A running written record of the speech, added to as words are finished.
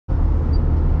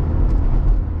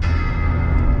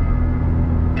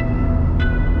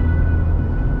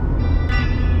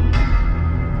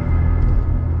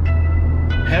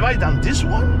This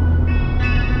one?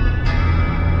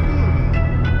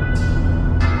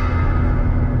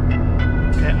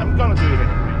 Okay, I'm gonna do it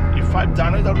anyway. If I've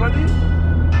done it already,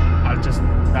 I'll just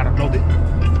not upload it.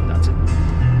 That's it.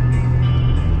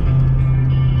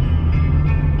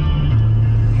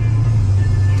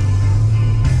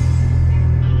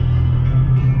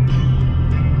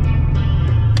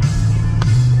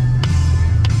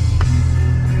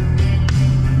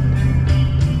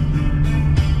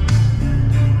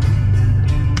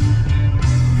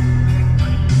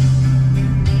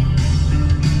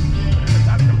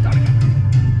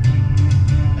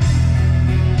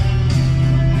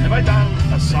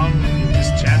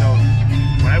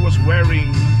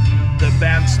 Wearing the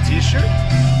band's t-shirt.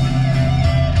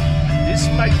 This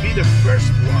might be the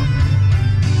first one.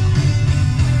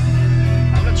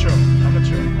 I'm not sure.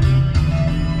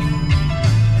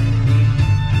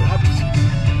 You'll have to see.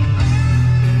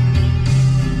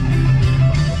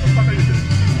 What the fuck are you doing?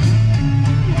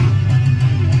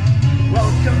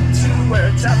 Welcome to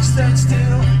where time stands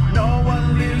still. No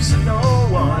one lives and no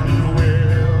one will.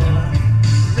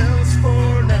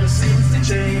 Never seems to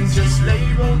change, just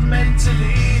labeled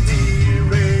mentally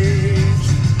deranged.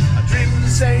 I dream the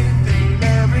same thing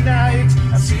every night.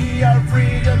 I see our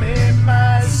freedom in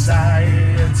my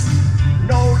sight.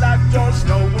 No locked doors,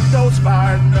 no windows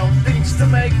barred, no things to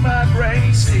make my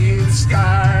brain seem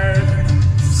scarred.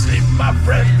 Sleep, my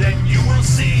friend, and you will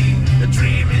see the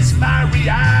dream is my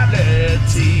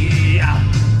reality.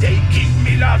 They keep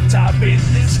me locked up in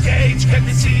this cage. Can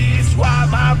you see it's why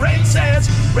my brain says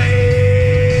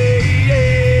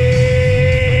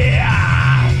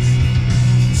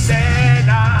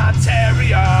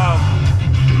Sanitarium.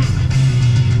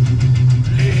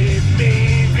 Leave me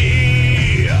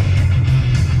be.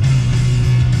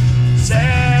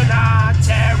 Sanitarium.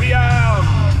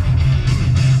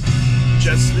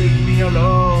 Just leave me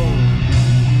alone.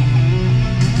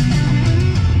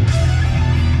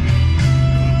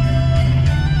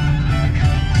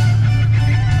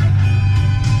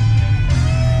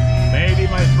 Maybe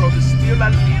my throat is still a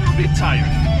little bit tired.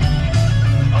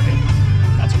 Okay,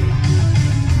 that's okay.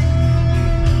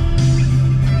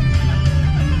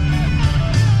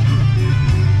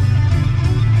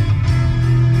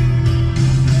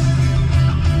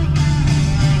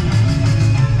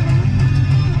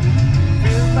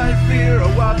 Feel my fear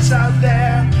of what's out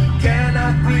there.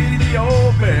 Cannot breathe the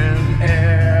open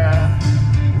air.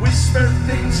 Whisper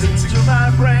things into my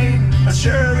brain,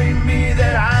 assuring me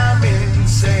that I'm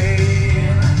insane.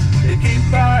 They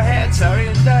keep our heads are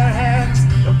in their hands.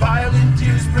 The violent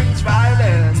use brings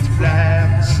violent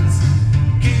flames.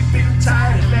 Keep him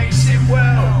tight, it makes him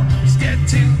well. He's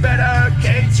getting better,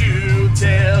 can't you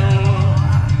tell?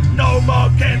 No more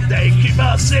can they keep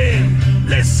us in.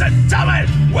 Listen, damn it,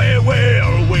 we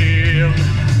will win.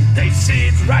 They see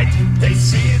it right, they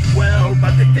see it well,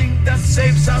 but they think that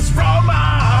saves us from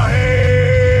our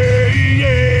hate.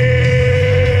 Yeah.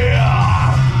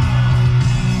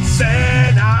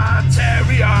 Sanitarium.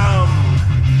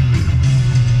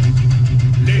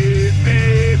 Leave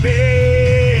me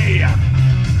be.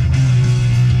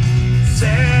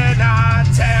 Sanitarium.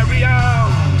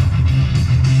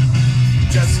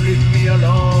 Just leave me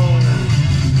alone.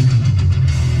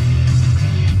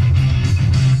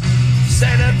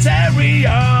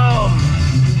 Sanitarium.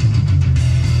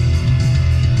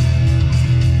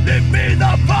 Leave me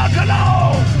the fuck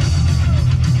alone.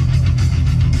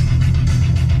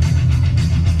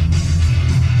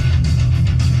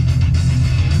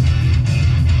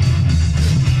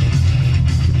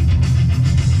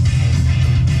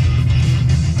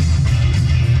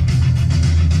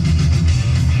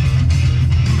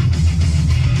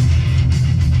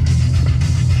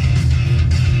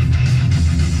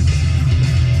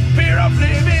 Fear of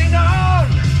living on.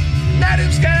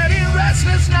 Natives getting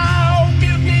restless now.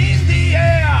 Mutiny in the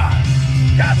air.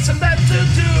 Got some left to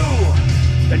do.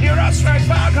 The Neuro strike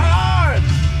back hard.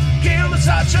 Kill is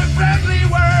such a friendly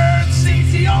word.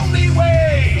 Seems the only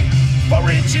way for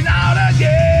reaching out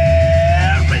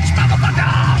again. Rich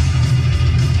motherfucker.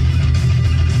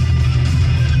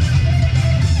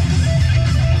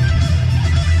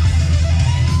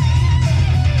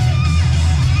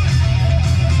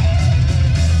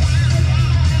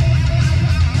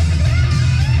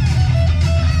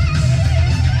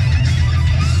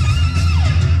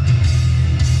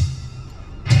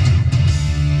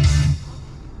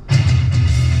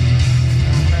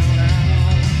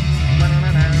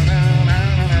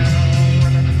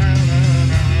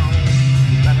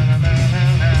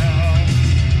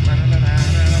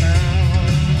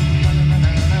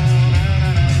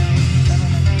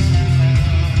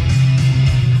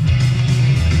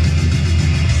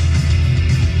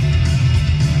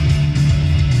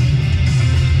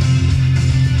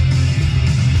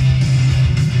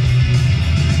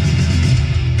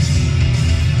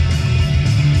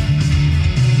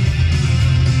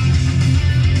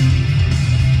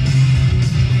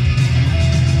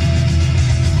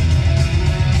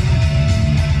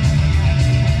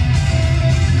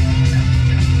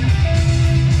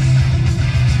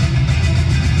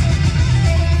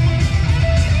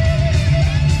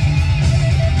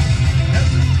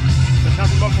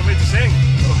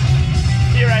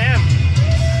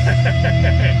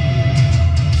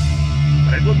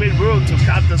 bit rude to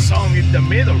cut the song in the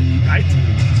middle, right?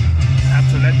 I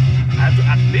have to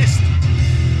at least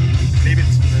leave it,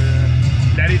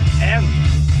 let it end.